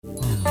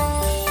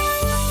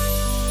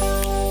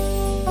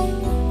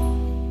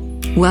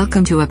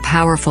Welcome to a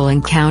powerful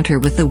encounter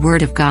with the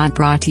Word of God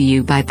brought to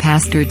you by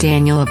Pastor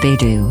Daniel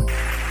Abaidoo.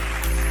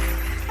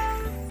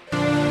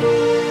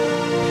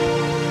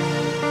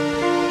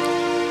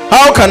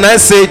 How can I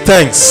say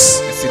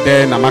thanks?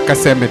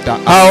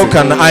 How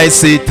can I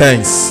say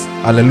thanks?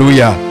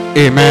 Hallelujah.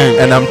 Amen.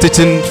 And I'm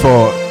teaching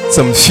for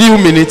some few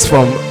minutes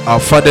from our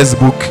Father's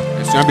book.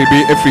 How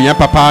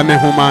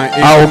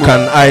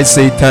can I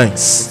say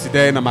thanks?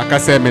 The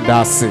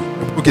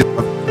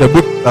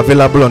book is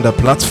available on the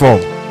platform.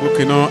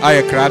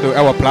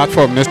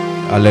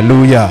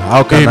 Hallelujah.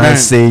 How can I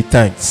say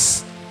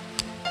thanks?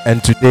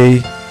 And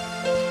today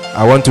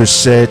I want to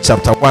share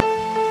chapter 1,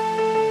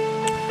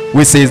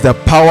 which says the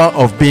power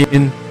of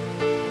being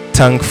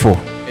thankful.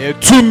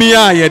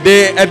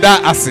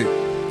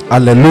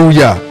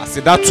 Hallelujah.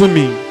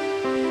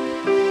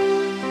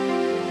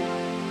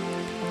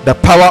 The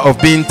power of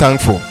being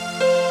thankful.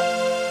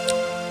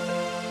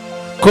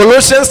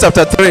 Colossians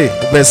chapter 3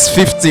 verse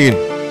 15.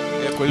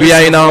 We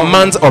are in our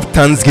month of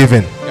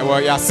Thanksgiving.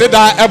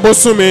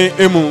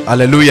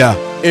 Hallelujah.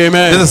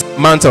 Amen. This is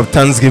month of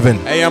Thanksgiving.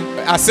 It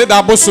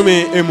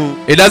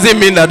doesn't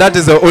mean that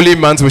is the only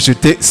month we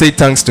should say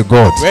thanks to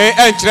God.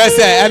 But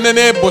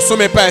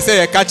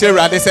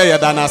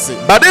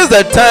this is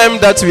the time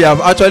that we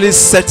have actually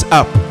set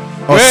up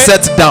or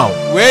set down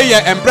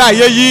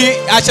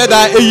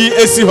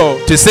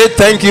to say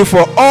thank you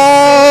for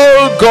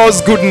all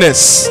God's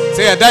goodness.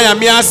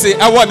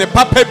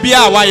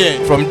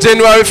 From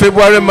January,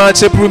 February,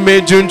 March, April,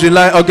 May, June,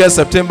 July, August,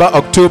 September,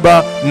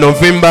 October,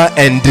 November,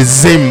 and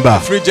December.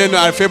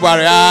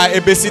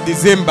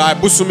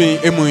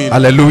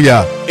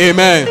 Hallelujah.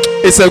 Amen.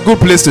 It's a good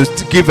place to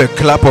give a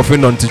clap of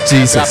it unto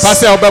Jesus.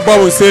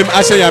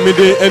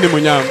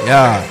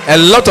 Yeah, a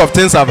lot of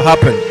things have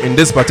happened in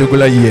this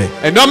particular year,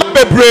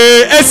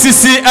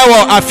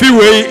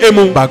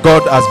 but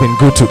God has been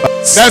good to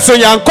us.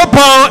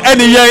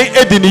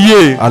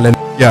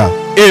 Hallelujah.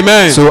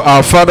 Amen. So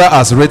our Father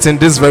has written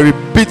this very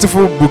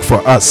beautiful book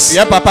for us.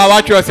 It's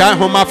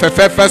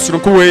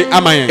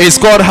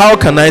called How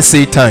Can I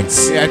Say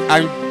Thanks?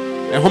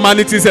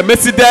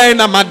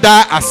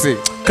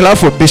 Clap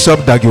for Bishop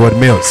Dagiwad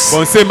Mills.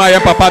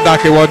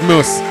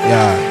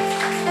 Yeah,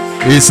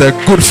 he's a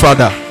good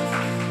father.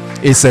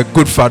 He's a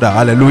good father.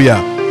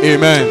 Hallelujah.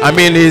 Amen. I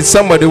mean, he's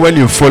somebody when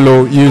you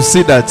follow, you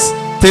see that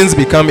things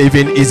become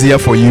even easier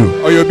for you.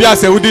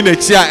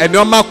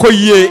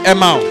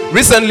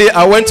 Recently,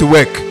 I went to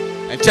work,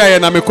 and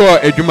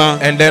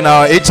then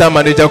our HR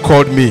manager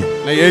called me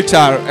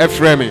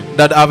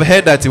that I've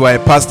heard that you are a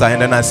pastor,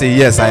 and then I say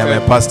yes, I am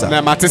a pastor.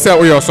 He said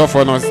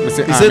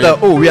that,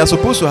 oh, we are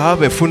supposed to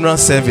have a funeral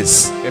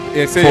service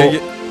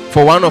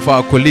for one of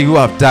our colleagues who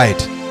have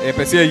died.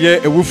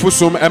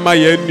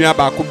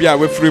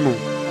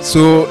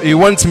 So he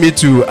wants me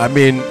to, I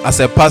mean, as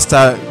a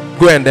pastor,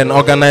 go and then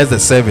organize the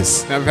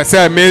service. So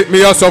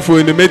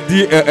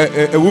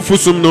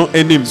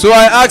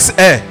I asked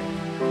her,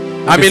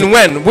 I mean,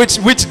 when?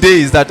 Which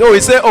day is that? Oh,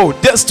 he said, oh,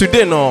 just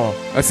today, no.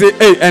 I said,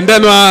 hey, and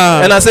then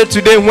and I said,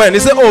 today when? He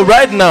said, oh,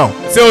 right now.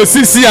 So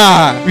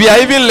we are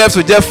even left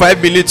with just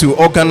 5 minutes to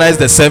organize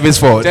the service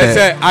for I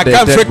said,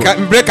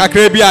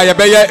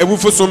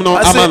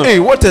 hey,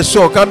 what a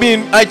shock. I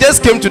mean, I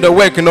just came to the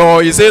work, you know.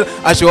 He said,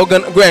 I should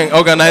go and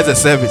organize the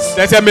service.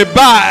 I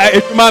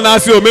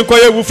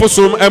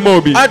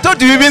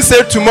thought you even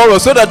said tomorrow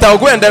so that I'll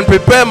go and then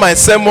prepare my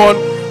sermon.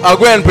 I'll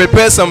go and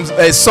prepare some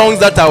songs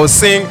that I will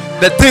sing,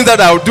 the things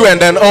that I will do, and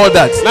then all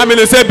that. He said,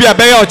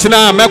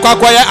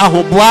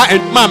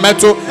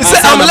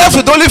 I'm left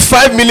with only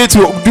 5 minutes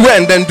to do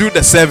and then do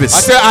the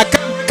service. But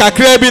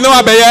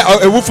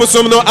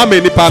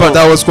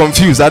I was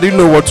confused. I didn't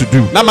know what to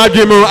do.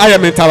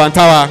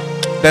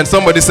 Then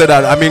somebody said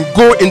that, I mean,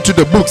 go into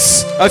the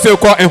books.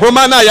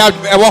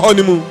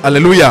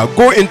 Hallelujah.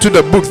 Go into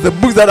the books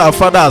that our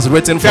Father has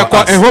written for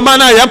us. And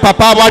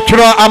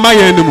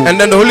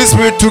then the Holy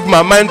Spirit took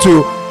my mind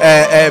to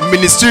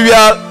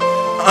ministerial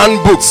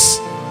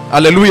handbooks.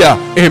 Hallelujah.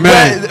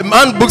 Amen.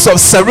 Handbooks of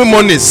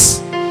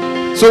ceremonies.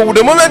 So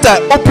the moment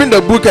I opened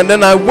the book and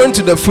then I went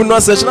to the funeral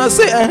session, I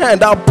say,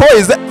 that boy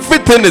is there.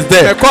 Everything is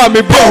there.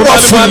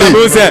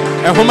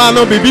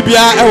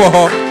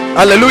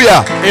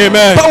 Hallelujah.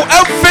 Amen. But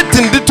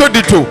everything dito.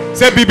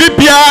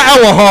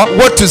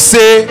 What to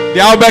say,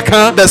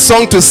 the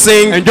song to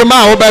sing, the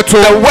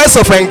words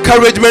of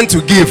encouragement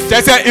to give.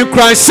 Everything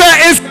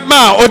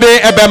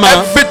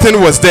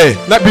was there.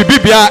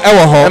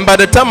 And by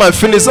the time I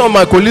finished, some of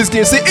my colleagues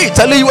came and say, hey,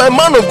 Charlie, you are a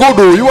man of God,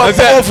 oh, you are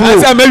powerful.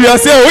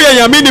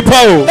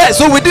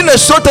 So within a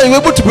short time, you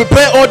were able to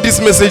prepare all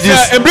these messages.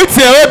 And then I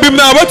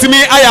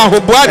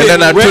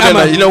told them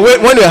that, you know,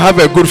 when you have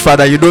a good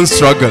father, you don't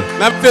struggle.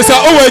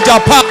 Hallelujah.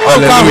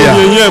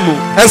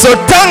 And so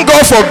thank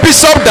God for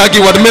Bishop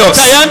Dagiwad Mills.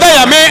 Give a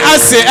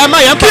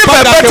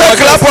better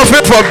clap of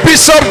it for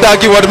Bishop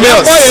Dagiwad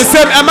Mills.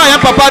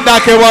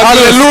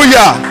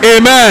 Hallelujah.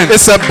 Amen.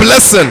 It's a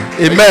blessing.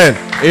 Amen.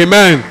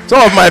 Amen.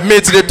 Some of my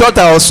mates, they thought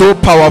I was so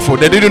powerful.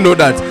 They didn't know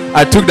that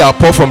I took the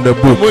apple from the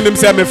book.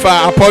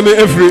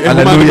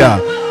 Hallelujah.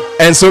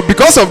 And so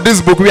because of this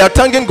book, we are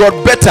thanking God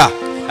better.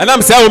 And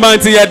I'm saying,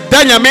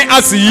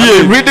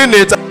 Reading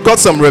it, I got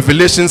some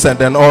revelations and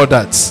then all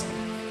that.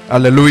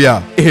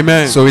 Hallelujah.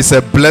 Amen. So it's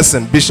a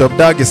blessing. Bishop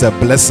Dag is a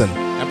blessing.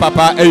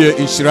 Papa,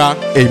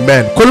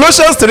 Amen.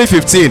 Colossians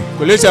 3:15.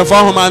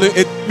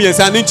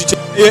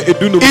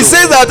 He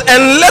says that,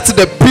 and let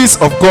the peace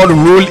of God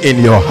rule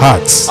in your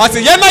hearts,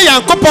 to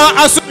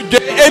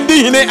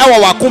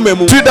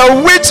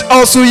the which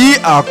also ye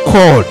are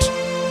called,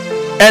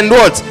 and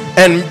what?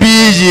 And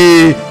be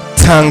ye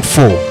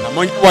thankful.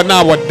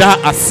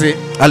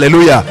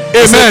 Hallelujah.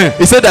 Amen.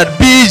 He said that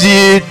be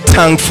ye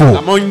thankful.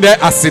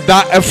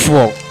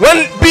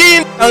 When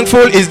being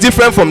thankful is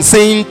different from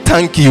saying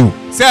thank you.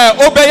 I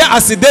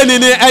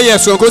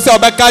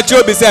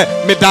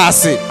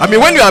mean,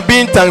 when you are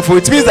being thankful,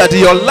 it means that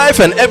your life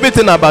and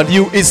everything about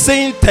you is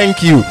saying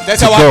thank you to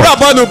God.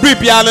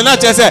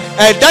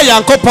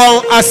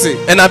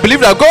 And I believe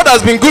that God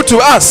has been good to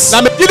us.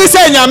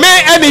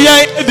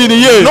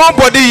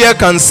 Nobody here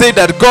can say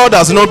that God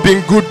has not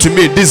been good to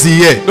me this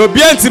year.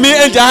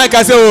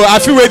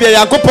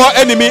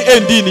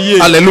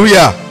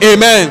 Hallelujah.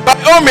 Amen. By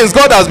all means,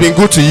 God has been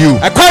good to you.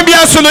 The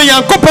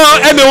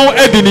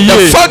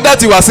fact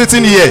that you are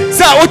sitting here is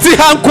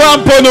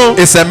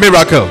a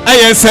miracle.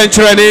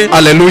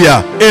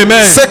 Hallelujah.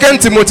 Amen. 2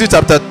 Timothy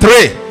chapter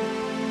 3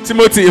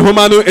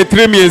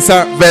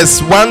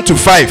 verse 1 to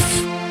 5.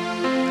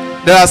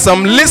 There are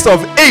some list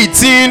of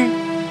 18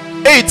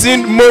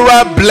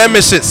 moral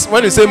blemishes.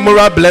 When you say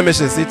moral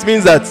blemishes, it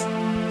means that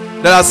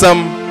there are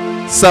some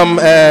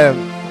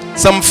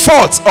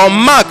faults or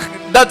mark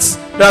that's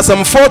there are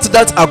some faults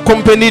that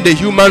accompany the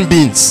human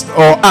beings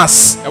or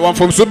us. That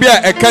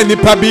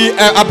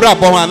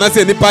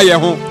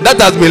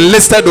has been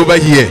listed over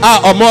here.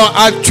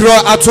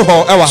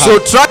 So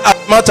try as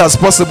much as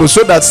possible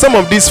so that some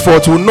of these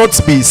faults will not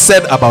be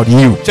said about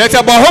you.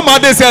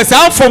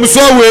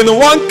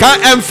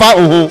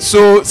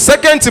 So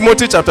 2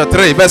 Timothy chapter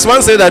 3 verse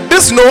 1 says that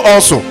this know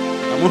also,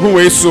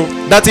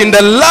 that in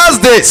the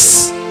last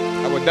days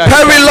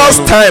perilous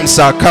times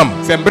shall come.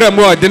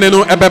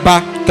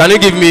 Can you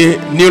give me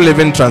New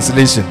Living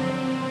Translation?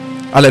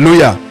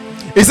 Hallelujah.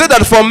 He said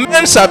that for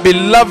men shall be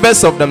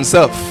lovers of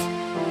themselves.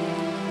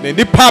 He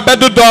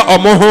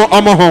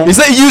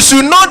said you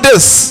should know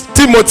this,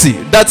 Timothy,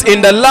 that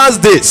in the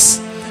last days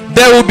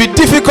there will be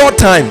difficult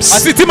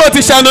times. It is the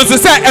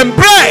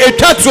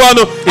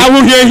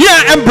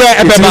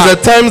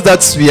times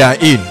that we are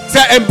in.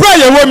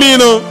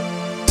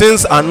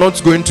 Things are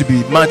not going to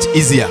be much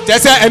easier.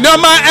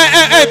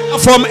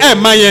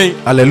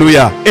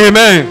 Hallelujah.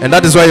 Amen. And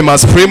that is why you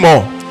must pray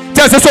more.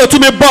 Now it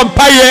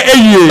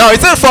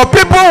says for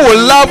people who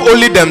will love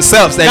only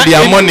themselves and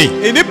their money.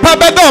 Is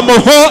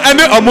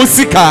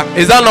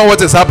that not what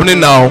is happening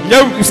now? He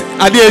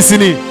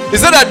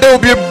said that they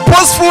will be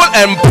boastful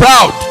and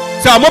proud.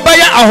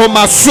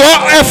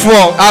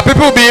 Are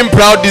people being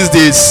proud these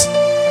days?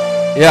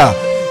 Yeah.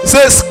 It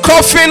says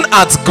scoffing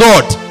at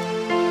God.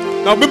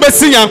 King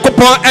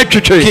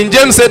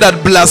James said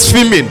that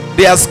blaspheming,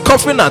 they are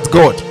scoffing at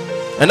God.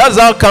 And that's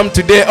how come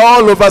today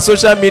all over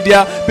social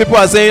media people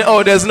are saying,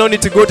 oh, there's no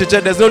need to go to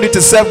church, there's no need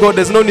to serve God,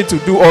 there's no need to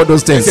do all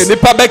those things.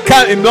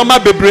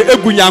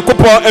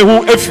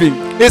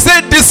 He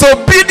said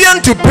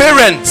disobedient to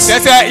parents.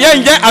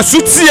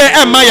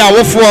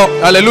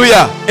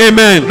 Hallelujah.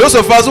 Amen. Those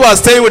of us who are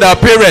staying with our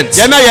parents,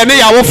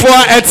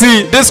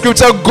 this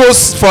scripture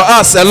goes for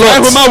us a lot.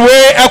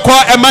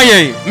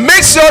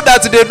 Make sure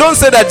that they don't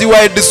say that you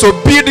are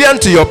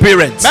disobedient to your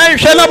parents.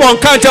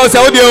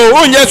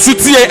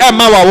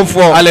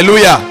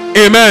 Hallelujah.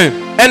 Amen.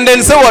 And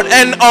then say what?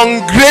 And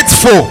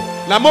ungrateful.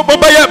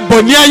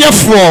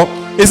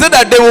 He said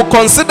that they will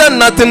consider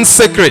nothing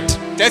sacred.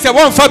 They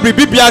will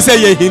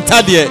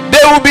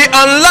be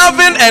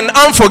unloving and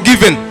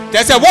unforgiving.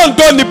 They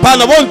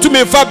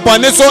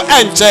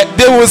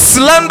will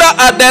slander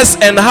others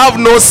and have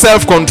no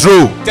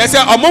self-control.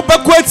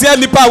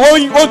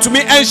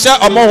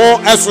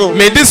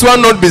 May this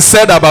one not be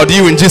said about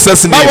you in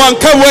Jesus' name.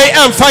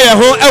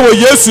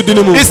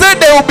 He said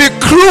they will be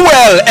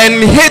cruel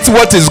and hate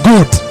what is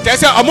good.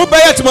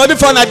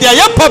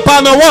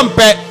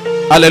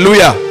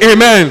 Hallelujah.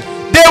 Amen.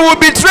 They will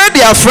betray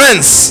their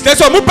friends. Are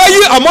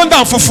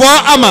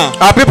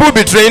people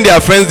betraying their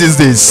friends these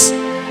days?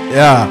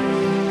 Yeah.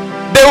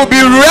 They will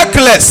be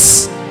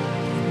reckless.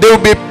 They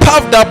will be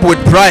puffed up with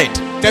pride.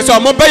 And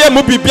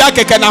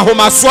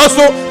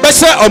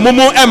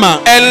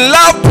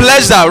love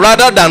pleasure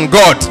rather than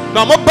God.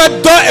 Are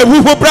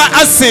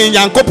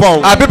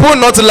people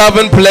not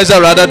loving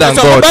pleasure rather than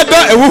God?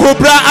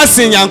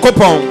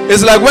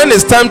 It's like when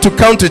it's time to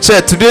come to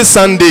church. Today's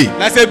Sunday,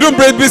 and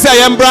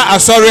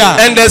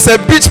there's a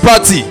beach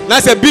party.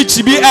 Your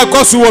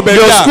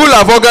school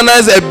have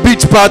organized a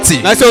beach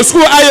party. So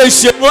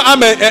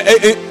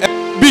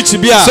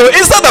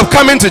instead of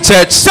coming to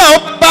church, you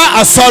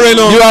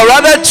are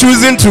rather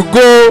choosing to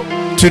go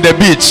to the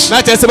beach.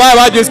 Na chese ba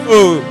wa just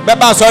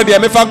beba so de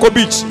me fa ko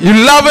beach.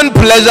 You loving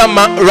pleasure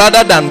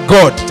rather than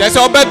God. Chese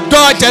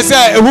obedo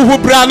chese ehuhu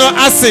bra no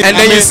ase. And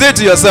then you say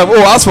to yourself,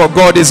 oh, as for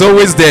God, is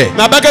always there.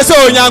 Na beke so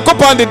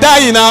Onyankopon de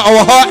dai na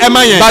owo ho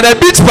emayen. But the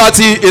beach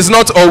party is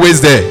not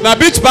always there. Na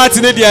beach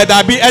party ne de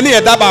da bi ene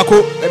e da ba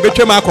ko e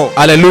betwem akọ.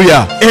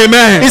 Hallelujah.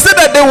 Amen. He said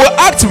that they will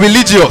act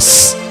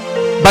religious,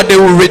 but they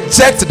will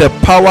reject the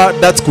power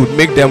that could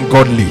make them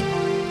godly.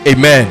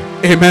 Amen.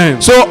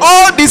 Amen. So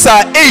all these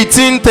are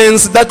 18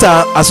 things that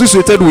are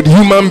associated with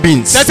human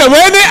beings. That's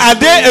when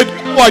ade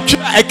watch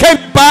I can't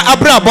buy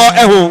abrabo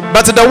eho.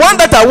 But the one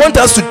that I want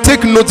us to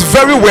take note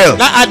very well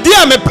Na ade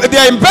am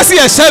the impress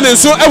ya share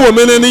nso ewo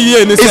me ne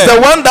ye ni say. Is the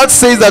one that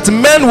says that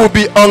men will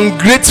be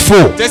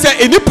ungrateful. They say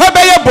enipa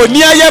be ye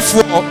boni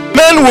ayefo.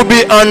 Men will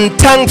be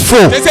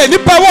unthankful. They say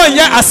enipa won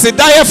ye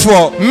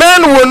asedayefo.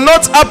 Men will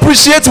not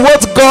appreciate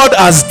what God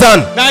has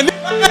done. Na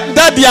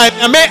that dia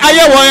ame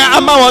aye won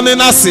ama won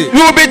na se.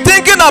 You will be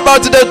thinking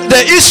about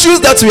the issues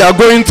that we are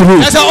going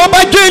through. They say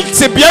obadwe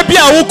se bia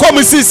bia wo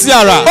kom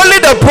sisiara. Only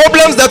the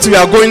problems that we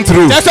are going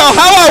through. They say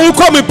how are wo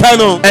kom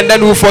peno. And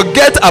then we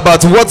forget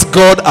about what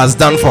God has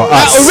done for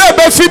us. Owe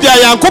be fi dia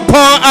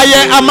Yankopon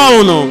aye ama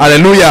wo no.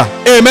 Hallelujah.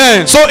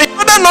 Amen. So in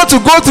order not to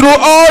go through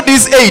all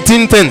these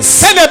 18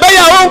 things, 18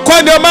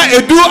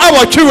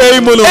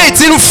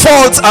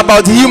 faults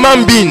about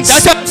human beings,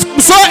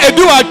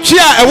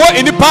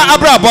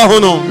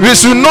 we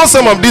should know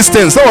some of these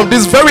things, some of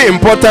these very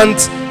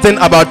important things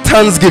about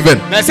thanksgiving.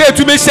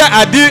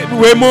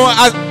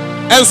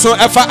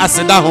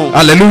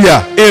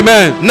 Hallelujah.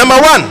 Amen. Number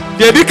one,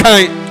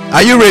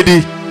 are you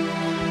ready?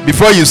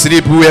 Before you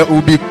sleep, we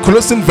will be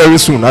closing very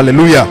soon.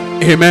 Hallelujah.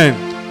 Amen.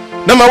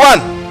 Number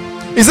one,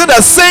 is it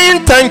that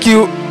saying thank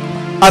you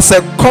as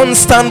a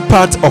constant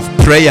part of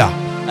prayer?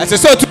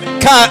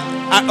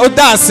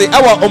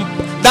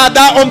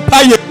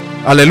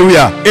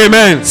 Hallelujah.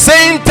 Amen.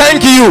 Saying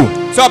thank you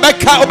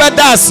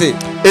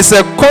is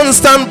a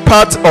constant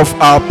part of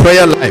our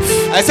prayer life.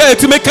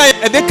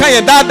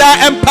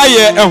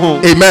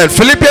 Amen.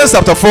 Philippians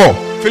chapter 4.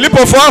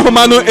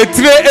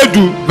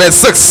 Verse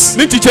 6.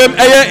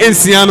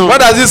 What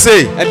does it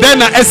say?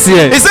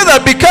 It says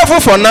that be careful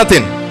for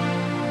nothing,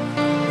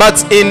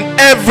 but in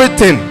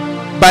everything,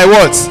 by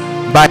what?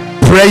 By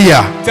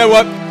prayer.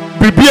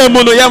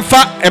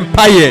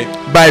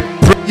 By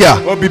prayer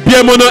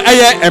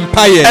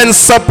and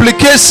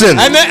supplication.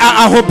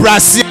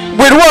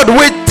 With what?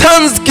 With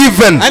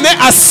thanksgiving.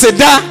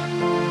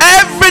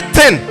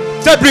 Everything.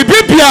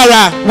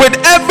 With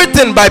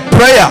everything by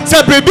prayer.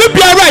 When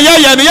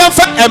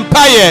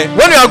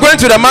you are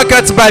going to the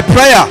market, by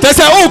prayer. When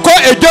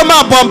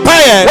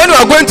you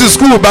are going to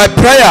school, by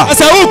prayer.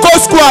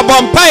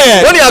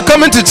 When you are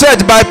coming to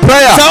church, by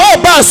prayer.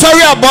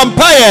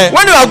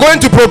 When you are going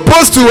to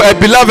propose to a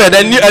beloved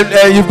and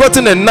you've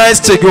gotten a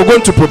nice chick, you're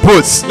going to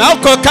propose. By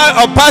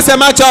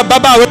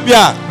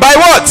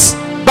what?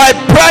 By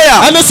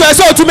prayer. And then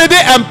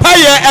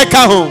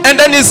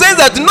he says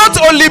that not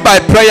only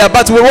by prayer,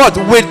 but with what?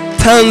 With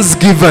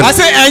thanksgiving. With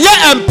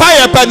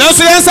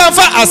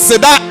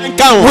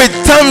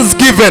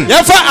thanksgiving.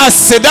 So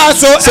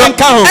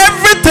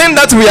everything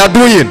that we are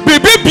doing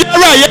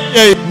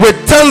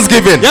with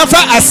thanksgiving,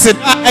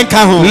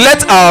 let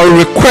our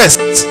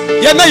requests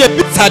be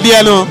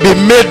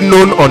made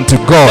known unto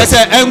God.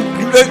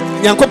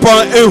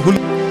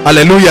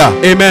 Hallelujah.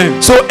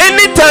 Amen. So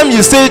anytime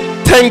you say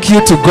thank you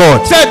to God,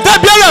 what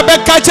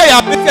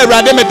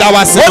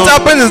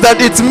happens is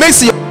that it makes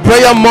your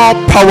prayer more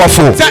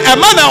powerful.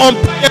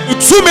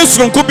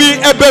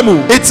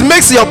 It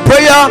makes your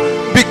prayer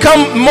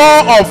become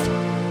more of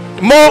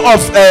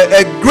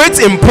a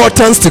great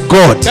importance to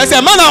God. So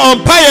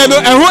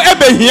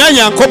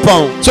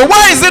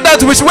why is it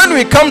that when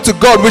we come to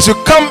God, we should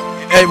come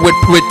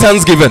with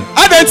thanksgiving?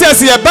 Why is it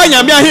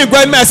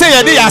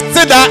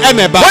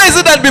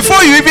that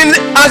before you even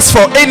ask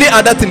for any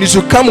other thing, you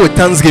should come with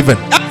thanksgiving?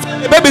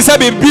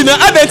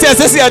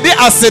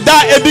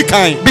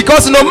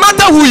 Because no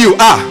matter who you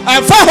are,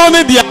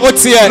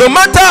 no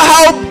matter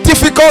how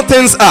difficult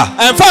things are,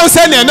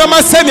 no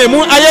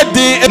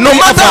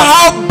matter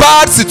how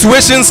bad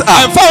situations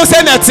are,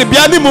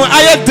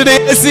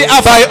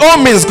 by all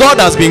means God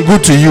has been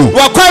good to you. And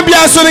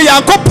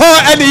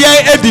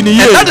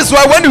that is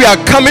why when we are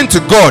coming to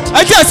God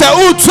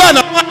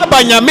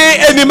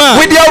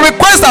with your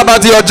request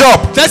about your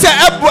job,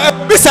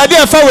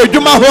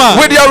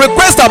 with your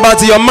request about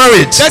your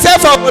marriage, with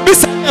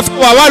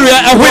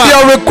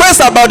your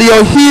request about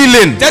your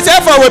healing, there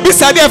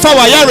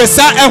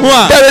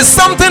is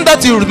something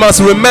that you must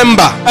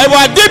remember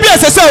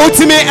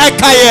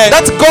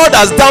that God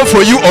has done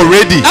for you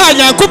already, and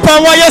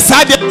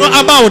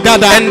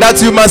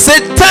that you must say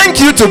thank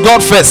you to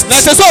God first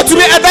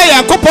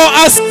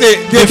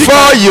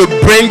before you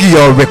bring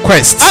your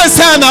request.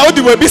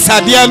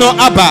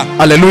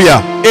 Hallelujah.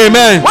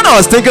 Amen. When I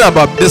was thinking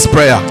about this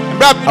prayer,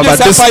 about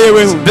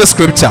this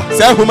scripture,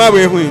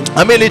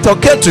 I mean, it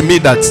occurred to me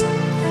that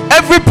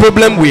every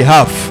problem we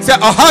have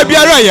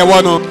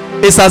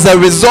is as a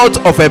result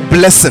of a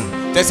blessing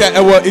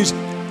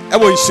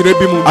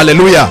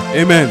Hallelujah.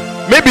 Amen.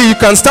 Maybe you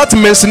can start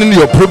mentioning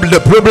the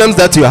problems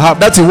that you have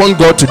that you want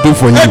God to do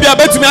for you.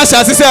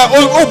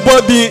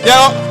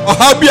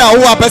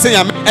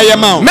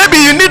 Maybe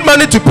you need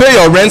money to pay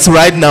your rent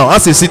right now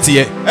as you sit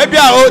here.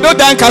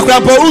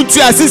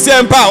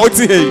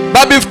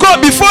 But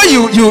before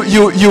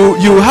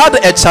you had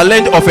a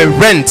challenge of a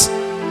rent.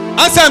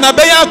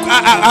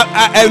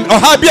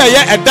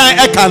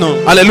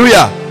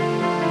 Hallelujah.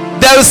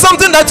 There is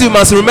something that you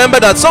must remember,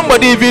 that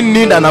somebody even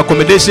need an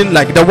accommodation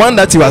like the one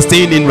that you are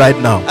staying in right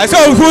now. But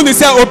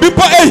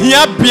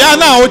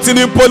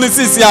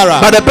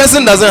the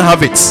person doesn't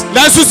have it.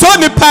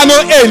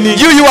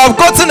 You have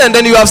gotten and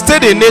then you have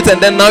stayed in it,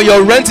 and then now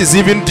your rent is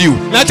even due.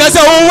 So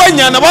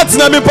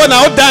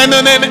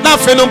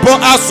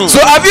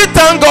have you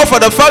thanked God for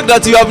the fact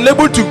that you have been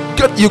able to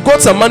you got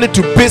some money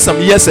to pay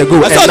some years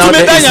ago, and now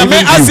it is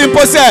even due.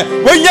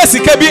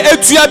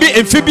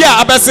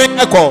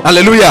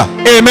 Hallelujah.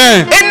 Amen.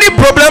 Any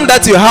problem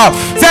that you have,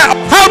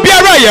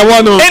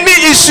 any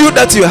issue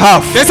that you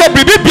have,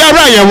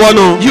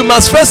 you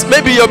must first,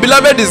 maybe your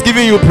beloved is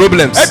giving you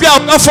problems,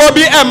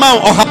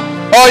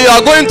 or you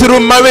are going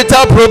through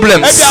marital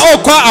problems.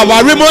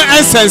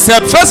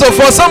 First of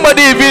all,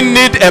 somebody even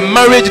need a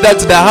marriage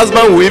that the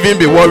husband will even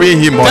be worrying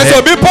him or her.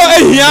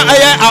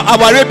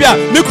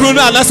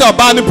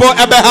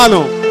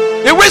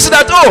 He wish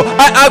that,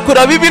 I could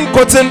have even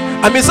gotten,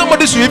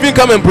 somebody should even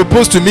come and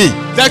propose to me.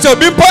 You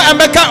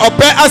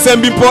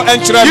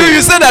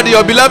say that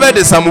your beloved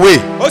is some way.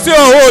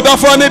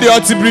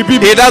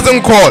 He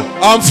doesn't call.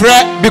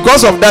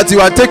 Because of that, you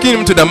are taking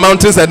him to the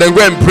mountains and then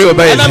go and pray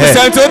over his head.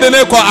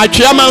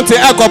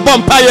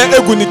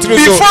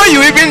 Before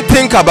you even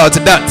think about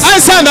that, say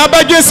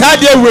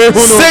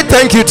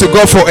thank you to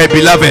God for a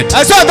beloved.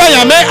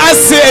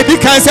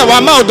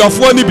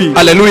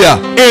 Hallelujah.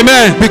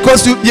 Amen.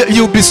 Because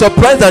you'll be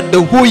surprised that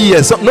the whole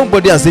year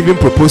nobody has even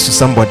proposed to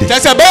somebody. There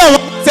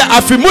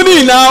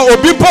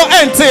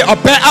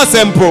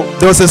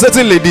was a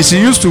certain lady,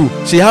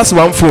 she has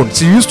one phone.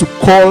 She used to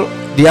call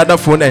the other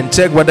phone and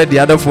check whether the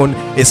other phone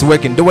is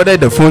working, whether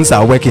the phones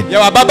are working.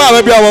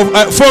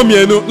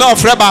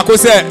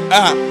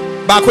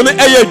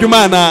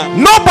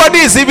 Nobody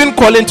is even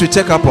calling to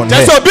check up on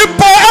her.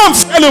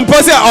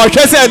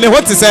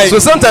 So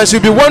sometimes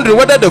you'll be wondering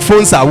whether the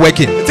phones are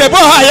working.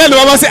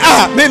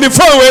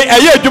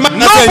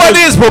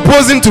 Nobody is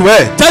proposing to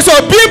her.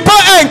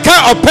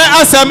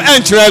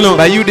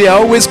 But they are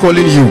always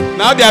calling you.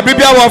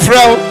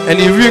 And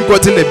you've even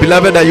gotten a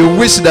beloved that you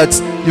wish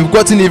that you've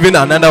gotten even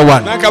another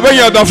one.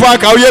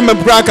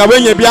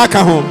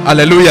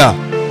 Hallelujah.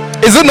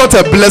 Is it not a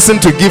blessing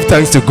to give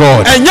thanks to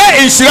God? Is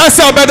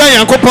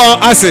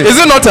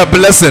it not a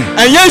blessing?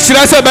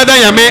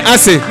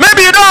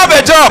 Maybe you don't have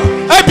a job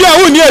and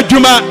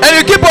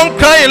you keep on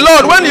crying,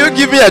 Lord, when you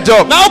give me a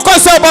job? But I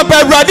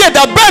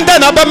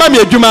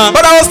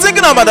was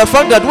thinking about the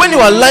fact that when you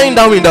are lying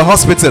down in the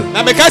hospital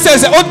and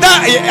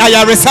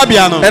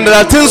there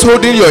are things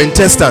holding your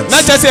intestines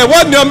and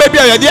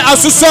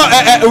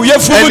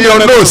your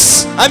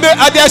nose,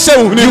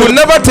 you will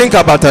never think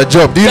about a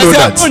job. Do you know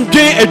that?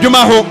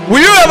 Will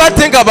you ever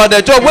think about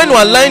the job when you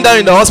are lying down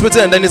in the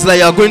hospital and then it's like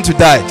you are going to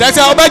die? Then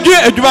you'll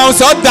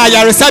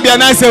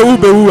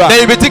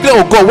be thinking,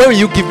 oh God, when will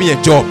you give me a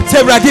job?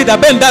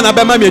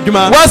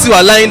 Once you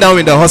are lying down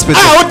in the hospital.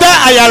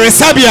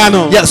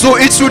 Yeah, so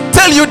it should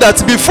tell you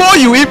that before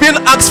you even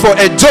ask for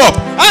a job,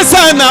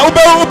 thank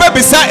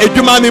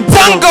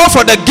God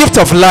for the gift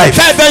of life.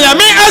 Thank God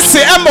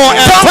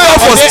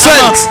for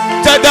strength.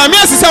 God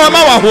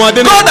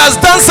has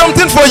done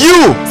something for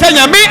you. A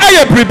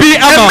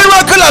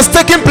miracle has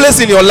taken place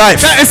in your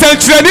life. And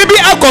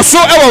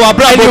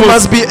you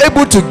must be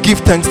able to give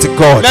thanks to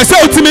God.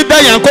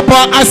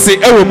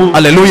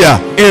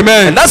 Hallelujah.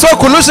 Amen. And that's why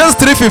Colossians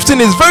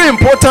 3:15 is very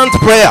important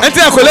prayer. That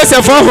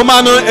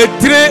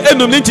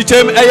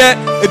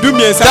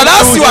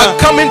as you are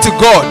coming to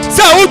God, as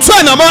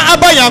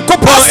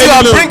you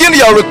are bringing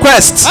your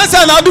requests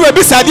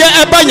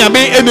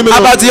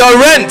about your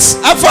rent,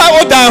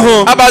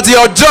 about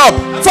your job,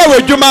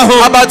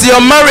 about your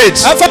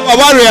marriage,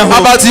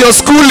 about your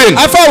schooling,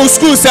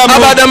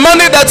 about the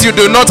money that you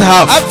do not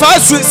have,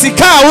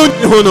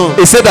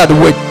 he said that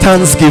with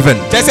thanksgiving.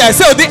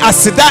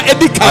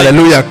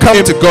 Hallelujah.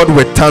 Come to God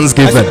with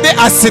thanksgiving.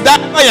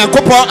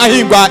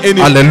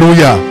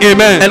 Hallelujah.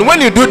 Amen. And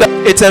when you do that,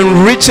 it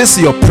enriches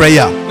your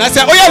prayer.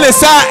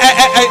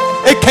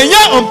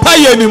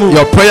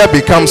 Your prayer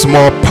becomes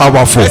more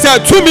powerful.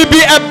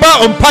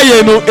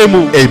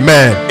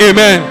 Amen.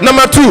 Amen.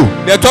 Number 2,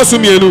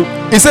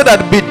 he said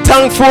that be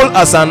thankful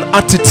as an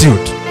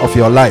attitude of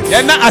your life.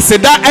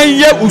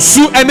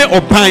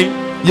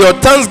 Your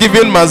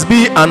thanksgiving must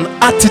be an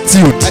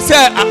attitude. It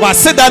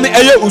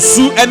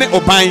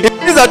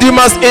means that you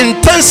must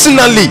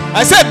intentionally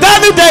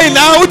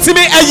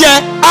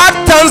add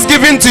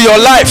thanksgiving to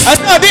your life. Add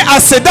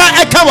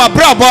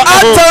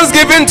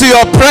thanksgiving to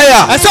your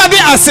prayer.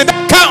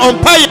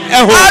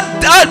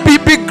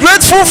 Be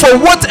grateful for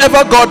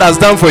whatever God has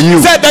done for you.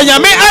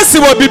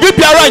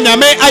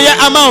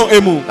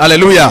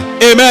 Hallelujah.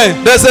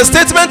 Amen. There's a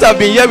statement I've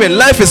been hearing: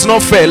 life is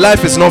not fair.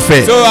 Life is not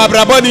fair. So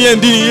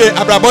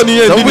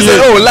Some people say,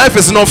 oh, life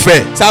is not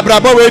fair.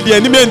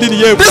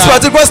 This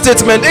particular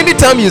statement,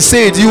 anytime you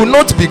say it, you will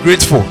not be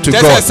grateful to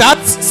God.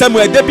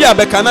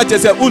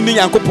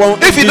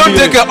 If you don't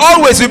take it,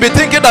 always you'll be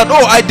thinking that,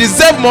 oh, I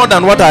deserve more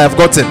than what I have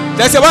gotten.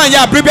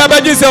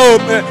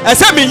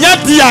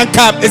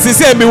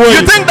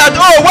 You think that,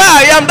 oh, where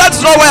I am,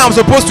 that's not where I'm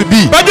supposed to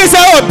be.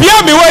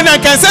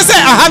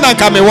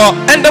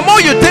 And the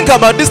more you think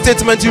about this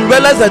statement, you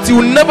realize that you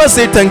will never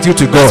say thank you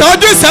to God.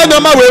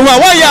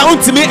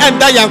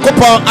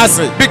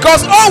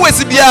 Because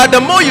always, the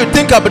more you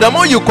think about it, the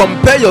more you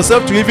compare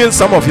yourself to even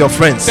some of your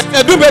friends. You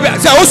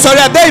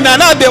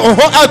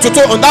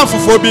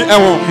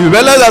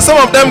realize that some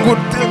of them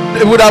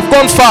would have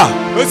gone far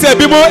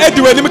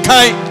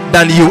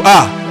than you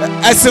are.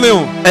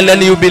 And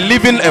then you'll be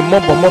living a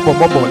mobile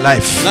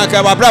life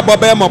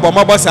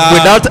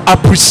without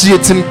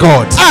appreciating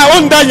God.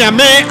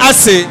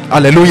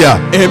 Hallelujah.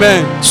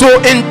 Amen. So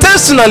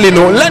intentionally,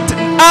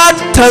 add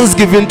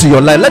thanksgiving to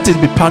your life. Let it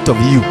be part of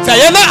you.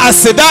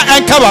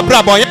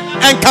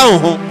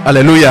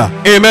 Hallelujah.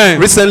 Amen.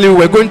 Recently, we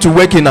were going to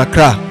work in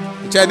Accra.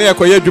 And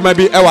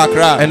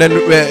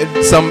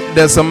then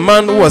there's some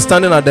man who was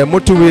standing at the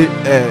motorway,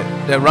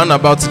 the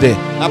runabout there.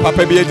 He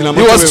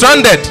was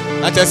stranded,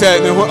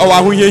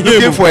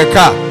 looking for a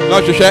car.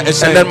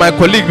 And then my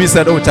colleague, we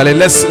said, oh, Charlie,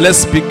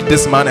 let's pick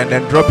this man and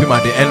then drop him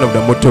at the end of the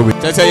motorway.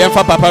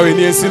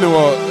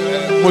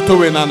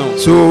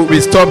 So we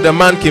stopped. The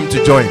man came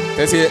to join.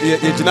 We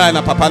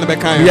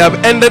have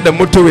ended the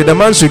motorway. The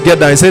man should get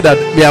down. He said that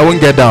I won't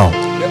get down.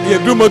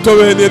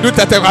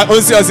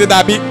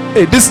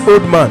 Hey, this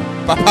old man,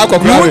 you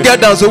won't get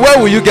down. So where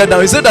will you get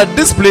down? He said that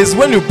this place,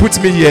 when you put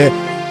me here,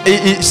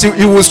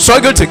 he will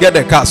struggle to get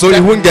the car, so he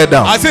won't get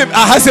down. We said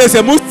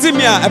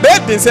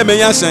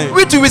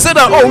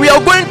that, oh, we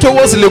are going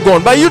towards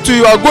Legon, but you two,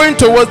 you are going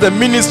towards the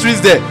ministries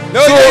there.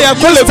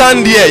 So you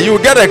stand here, you will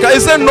get a car. He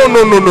said, no.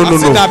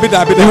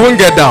 He won't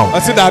get down.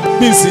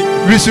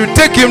 We should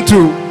take him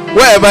to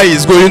wherever he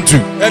is going to.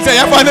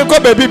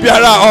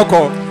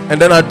 And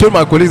then I told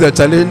my colleagues that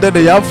Charlie, that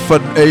they have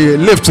a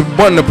lift to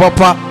born the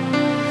papa.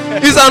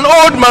 He's an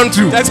old man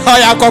too.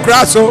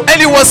 And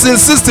he was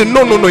insisting,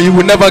 no, he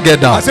will never get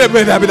down.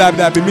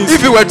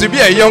 If he were to be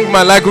a young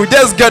man, like, he would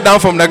just get down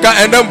from the car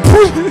and then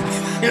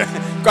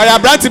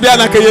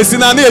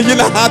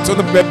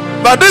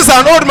But this is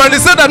an old man. He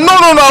said that no,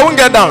 I won't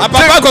get down.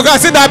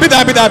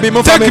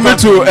 Take me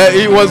to.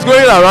 He was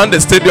going around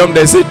the stadium.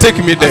 They said, take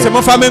me there. Hey,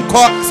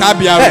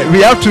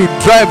 we have to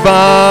drive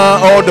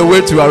all the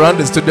way to around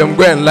the stadium,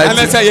 go and light it.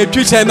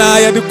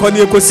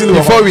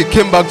 Before we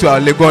came back to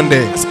our Legon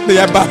there,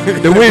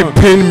 the way it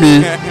pained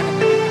me,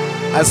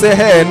 I said,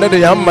 hey, another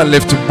young man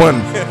left to burn.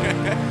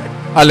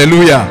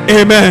 Hallelujah.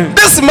 Amen.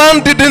 This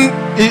man didn't.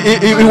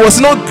 He was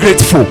not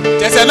grateful.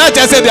 That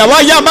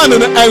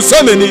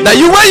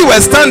you, where you were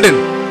standing,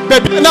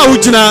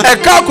 a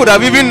car could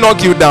have even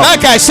knocked you down.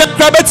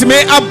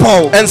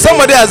 And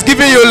somebody has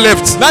given you a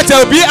lift. Get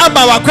down.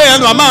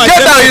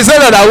 He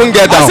said that I won't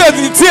get down.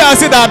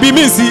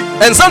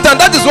 And sometimes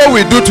that is what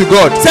we do to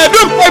God.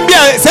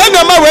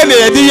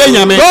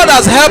 God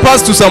has helped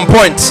us to some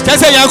point,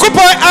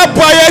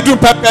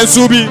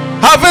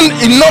 having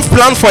enough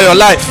plan for your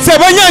life. So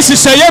instead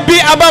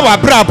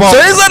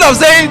of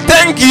saying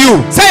thank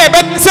you, I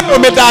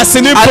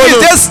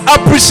will just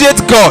appreciate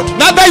God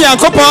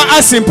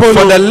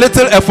for the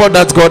little effort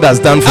that God has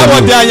done for you.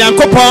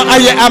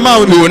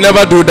 We will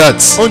never do that.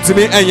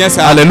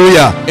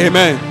 Hallelujah.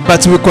 Amen.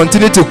 But we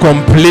continue to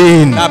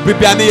complain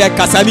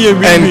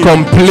and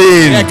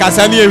complain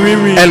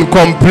and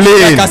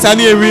complain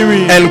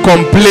and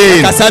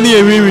complain.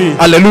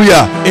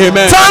 Hallelujah.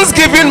 Amen.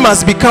 Thanksgiving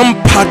must become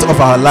part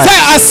of our life.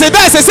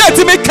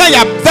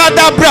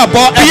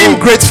 Being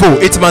grateful,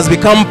 it must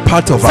become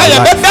part of our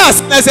life.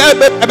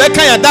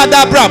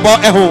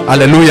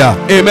 Hallelujah.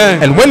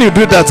 Amen. And when you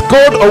do that,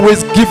 God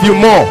always give you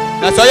more.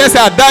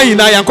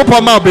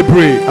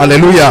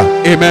 Hallelujah.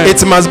 Amen.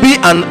 It must be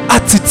an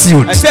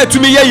attitude.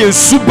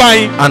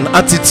 An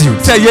attitude.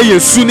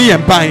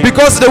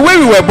 Because the way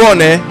we were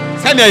born,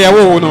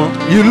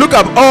 you look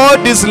at all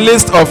this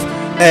list of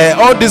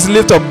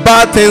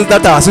bad things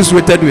that are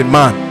associated with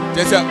man.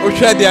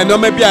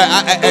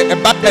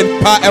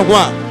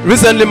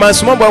 Recently, my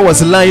small boy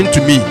was lying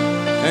to me.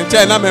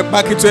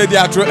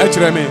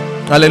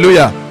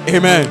 Hallelujah.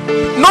 Amen.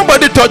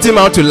 Nobody taught him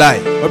how to lie.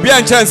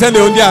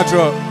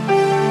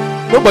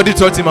 Nobody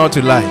taught him how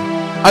to lie.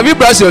 Have you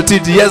brushed your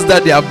teeth? Yes,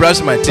 Daddy, I've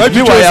brushed my teeth.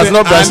 Meanwhile, he has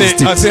not brushed his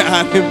teeth.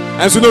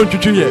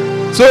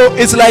 So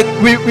it's like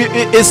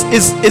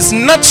it's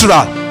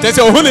natural.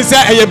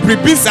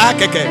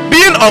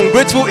 Being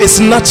ungrateful is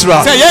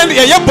natural.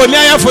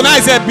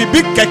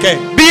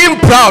 Being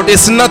proud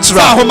is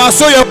natural.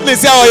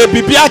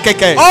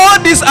 All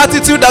this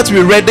attitude that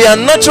we read, they are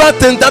natural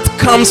things that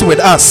comes with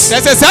us.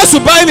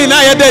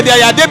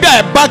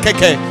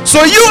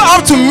 So you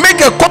have to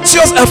make a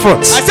conscious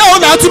effort.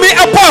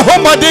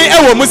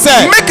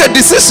 Make a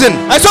decision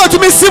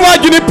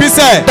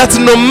that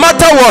no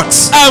matter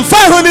what, I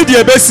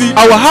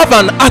will have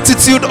an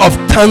attitude of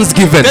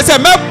thanksgiving.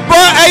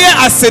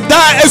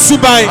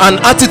 An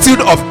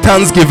attitude of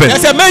thanksgiving.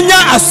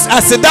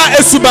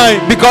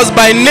 Because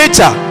by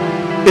nature,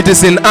 it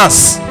is in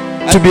us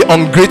to be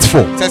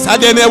ungrateful.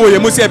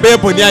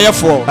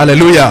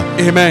 Hallelujah.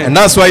 Amen. And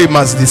that's why you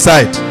must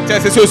decide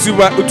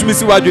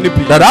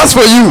that as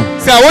for you,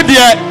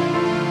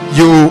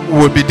 you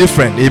will be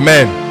different.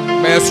 Amen.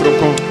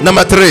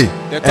 Number 3,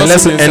 and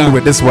let's end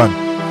with this one.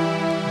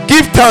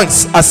 Give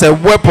thanks as a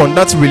weapon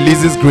that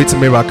releases great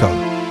miracle.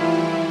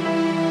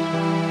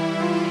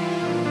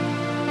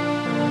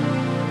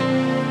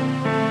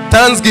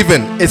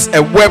 Thanksgiving is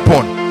a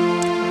weapon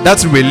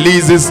that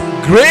releases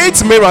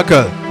great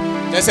miracle.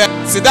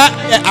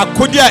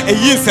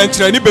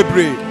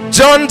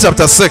 John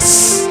chapter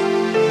 6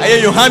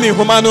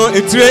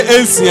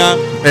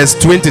 verse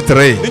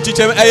 23.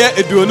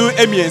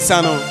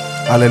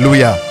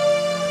 Hallelujah.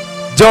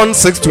 John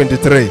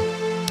 6:23.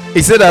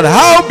 He said that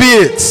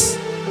howbeit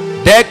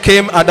there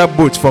came other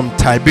boats from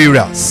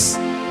Tiberias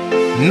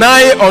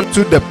nigh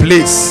unto the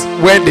place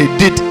where they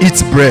did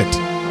eat bread.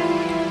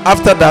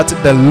 After that,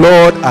 the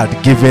Lord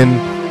had given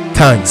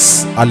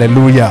thanks.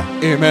 Hallelujah.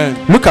 Amen.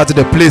 Look at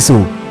the place.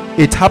 Oh,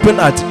 it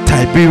happened at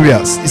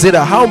Tiberias. He said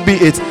that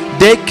howbeit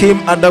there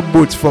came other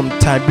boats from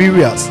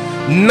Tiberias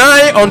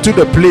nigh unto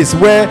the place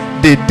where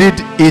they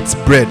did eat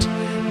bread.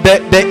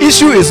 The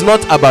issue is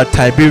not about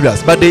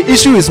Tiberias, but the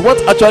issue is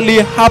what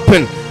actually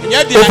happened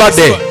over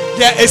there.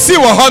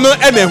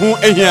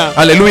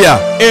 Hallelujah.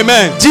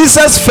 Amen.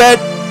 Jesus fed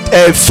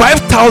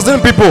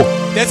 5,000 people.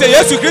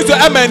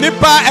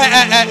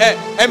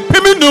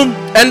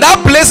 And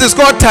that place is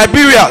called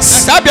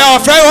Tiberias.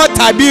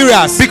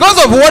 Because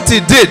of what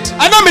he did in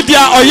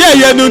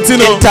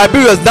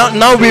Tiberias,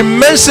 now we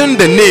mention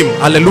the name.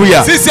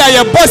 Hallelujah.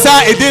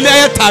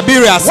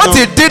 What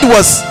he did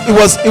was it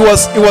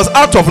was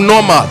out of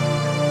normal.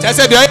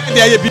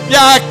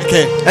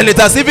 And it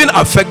has even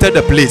affected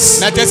the place.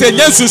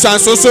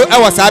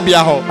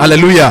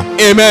 Hallelujah.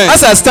 Amen.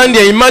 As I stand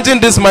here, imagine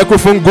this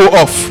microphone go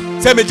off.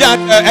 And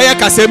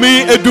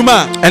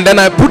then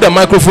I put the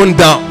microphone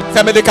down.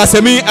 And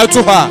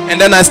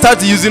then I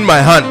start using my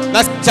hand.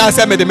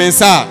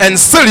 And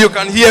still you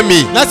can hear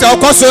me.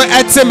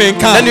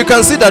 And you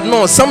can see that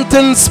no,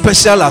 something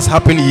special has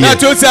happened here.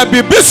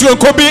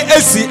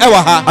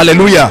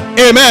 Hallelujah.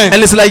 Amen.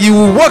 And it's like you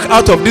will walk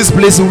out of this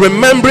place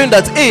remembering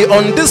that, hey,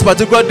 on this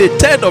particular day,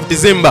 3rd of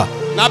December,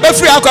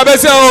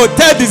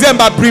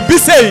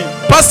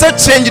 Pastor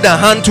changed the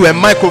hand to a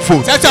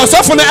microphone. And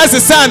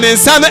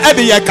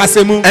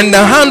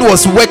the hand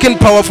was working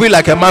powerfully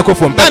like a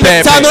microphone.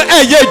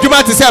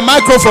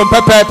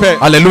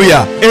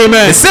 Hallelujah.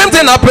 Amen. The same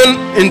thing happened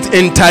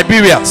in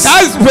Tiberias.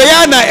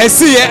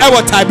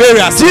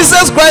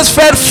 Jesus Christ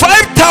fed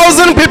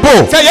 5,000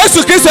 people.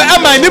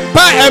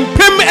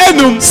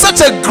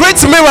 Such a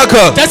great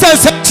miracle.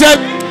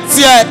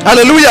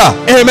 Hallelujah.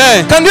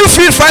 Amen. Can you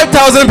feed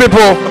 5,000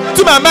 people?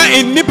 Can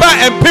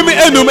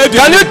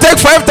you take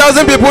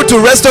 5,000 people to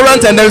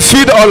restaurant and then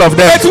feed all of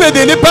them?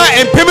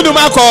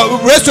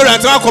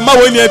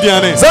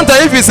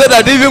 Sometimes if you say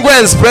that even go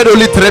and spread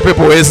only 3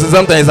 people, it's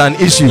sometimes an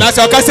issue.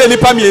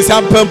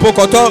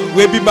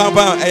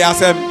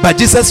 But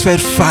Jesus fed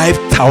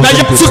 5,000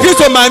 people.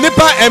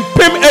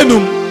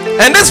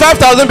 And these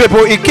 5,000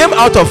 people, it came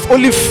out of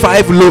only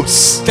 5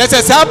 loaves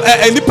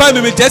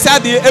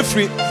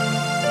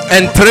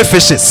and 3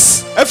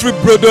 fishes.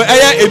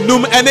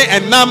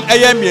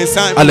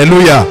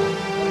 Hallelujah.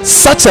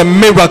 Such a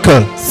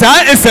miracle.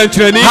 How did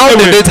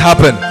it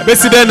happen?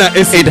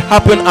 It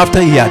happened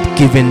after he had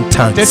given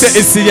thanks.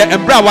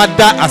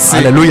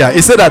 Hallelujah.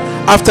 He said that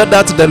after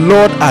that the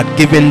Lord had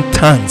given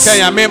thanks.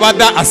 The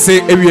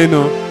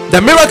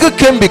miracle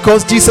came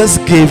because Jesus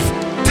gave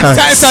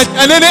thanks.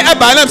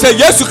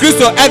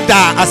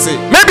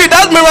 Maybe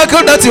that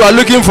miracle that you are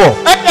looking for,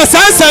 that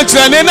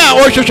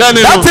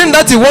thing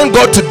that you want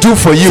God to do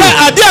for you,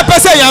 have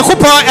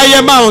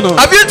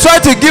you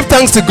tried to give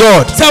thanks to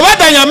God?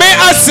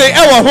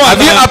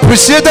 Have you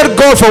appreciated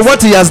God for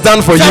what he has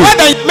done for you?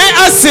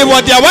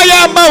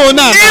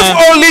 If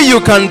only you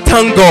can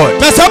thank God,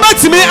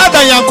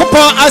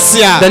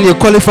 then you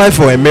qualify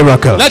for a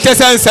miracle. Then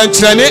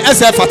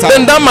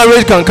that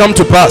marriage can come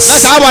to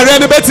pass.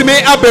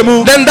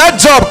 Then that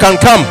job can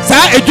come.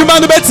 Then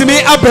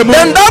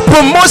that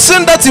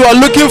promotion that you are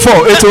looking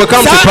for, it will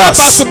come to pass.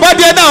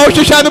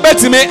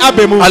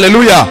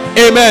 Hallelujah.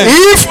 Amen.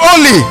 If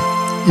only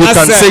you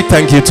can say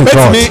thank you to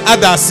God.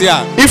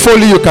 If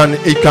only you can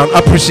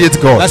appreciate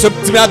God. Amen.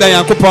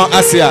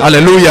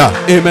 Hallelujah.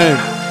 Amen.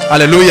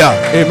 Hallelujah.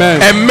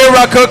 Amen. A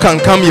miracle can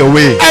come your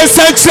way.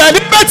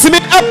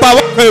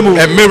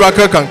 a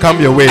miracle can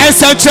come your way. And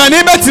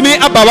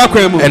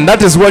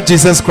that is what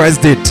Jesus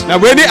Christ did.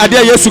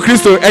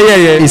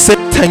 He said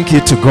thank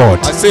you to God.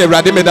 He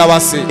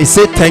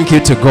said thank you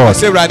to God.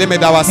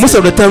 Most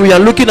of the time we are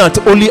looking at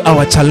only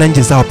our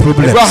challenges, our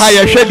problems.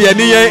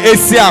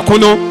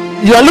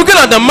 You are looking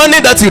at the money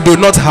that you do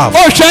not have.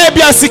 You are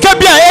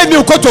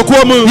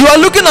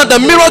looking at the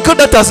miracle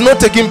that has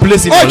not taken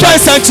place in your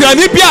life. And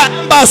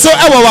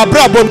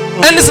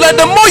it's like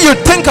the more you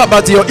think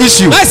about your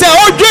issue,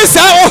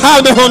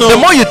 the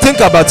more you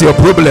think about your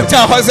problem,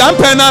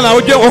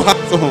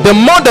 the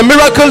more the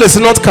miracle is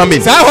not coming.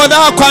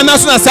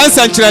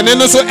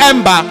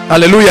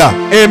 Hallelujah.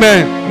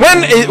 Amen.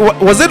 When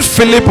was it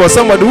Philip or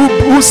somebody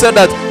who said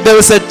that there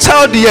was a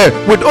child here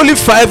with only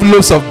 5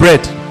 loaves of bread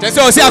and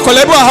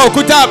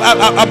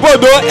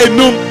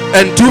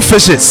 2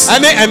 fishes?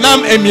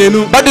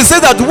 But they say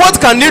that what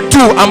can it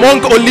do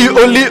among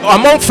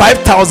among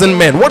 5,000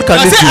 men? What can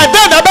it do?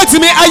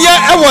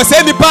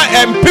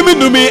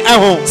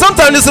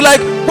 Sometimes it's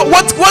like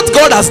what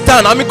God has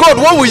done. I mean, God,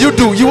 what will you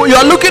do? You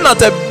are looking at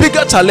a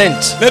bigger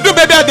challenge, a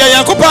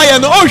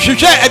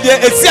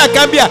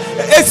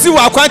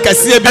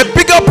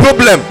bigger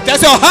problem.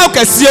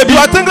 You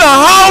are thinking of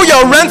how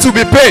your rent will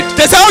be paid.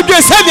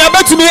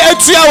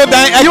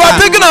 You are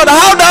thinking of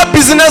how that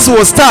business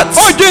will start.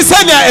 As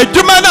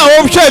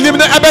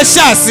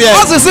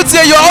you sit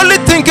here, you are only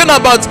thinking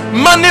about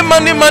money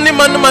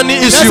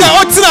issues.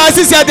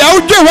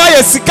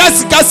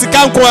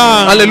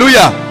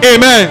 Hallelujah.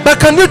 Amen. But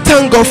can you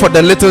thank God for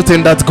the little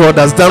thing that God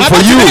has done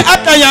for you?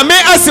 Can you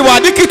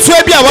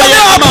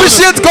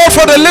appreciate God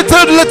for the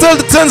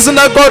little things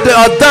that God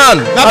has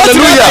done?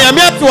 Hallelujah.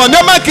 For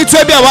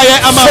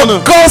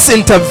God's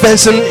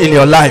intervention in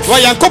your life,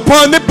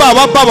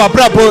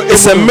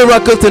 it's a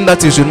miracle thing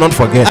that you should not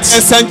forget.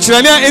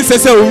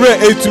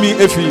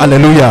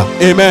 Hallelujah.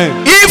 Amen.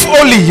 If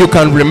only you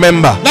can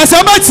remember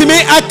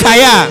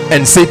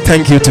and say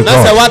thank you to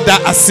God,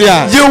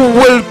 you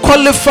will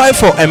qualify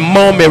for a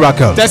more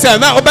miracle, a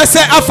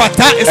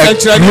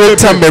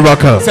greater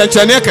miracle, a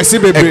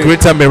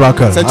greater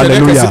miracle.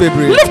 Hallelujah.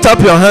 Lift up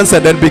your hands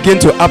and then begin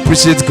to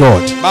appreciate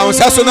God.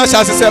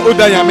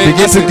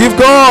 Begin to give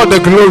God the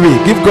glory,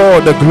 give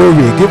God the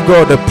glory, give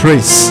God the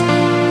praise.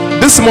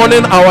 This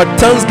morning our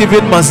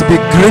thanksgiving must be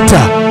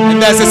greater. It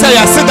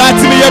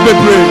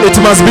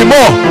must be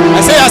more.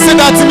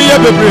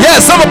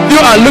 Yes, some of you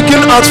are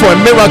looking out for a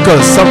miracle,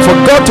 for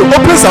God to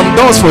open some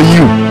doors for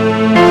you.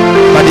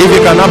 But if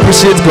you can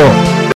appreciate God,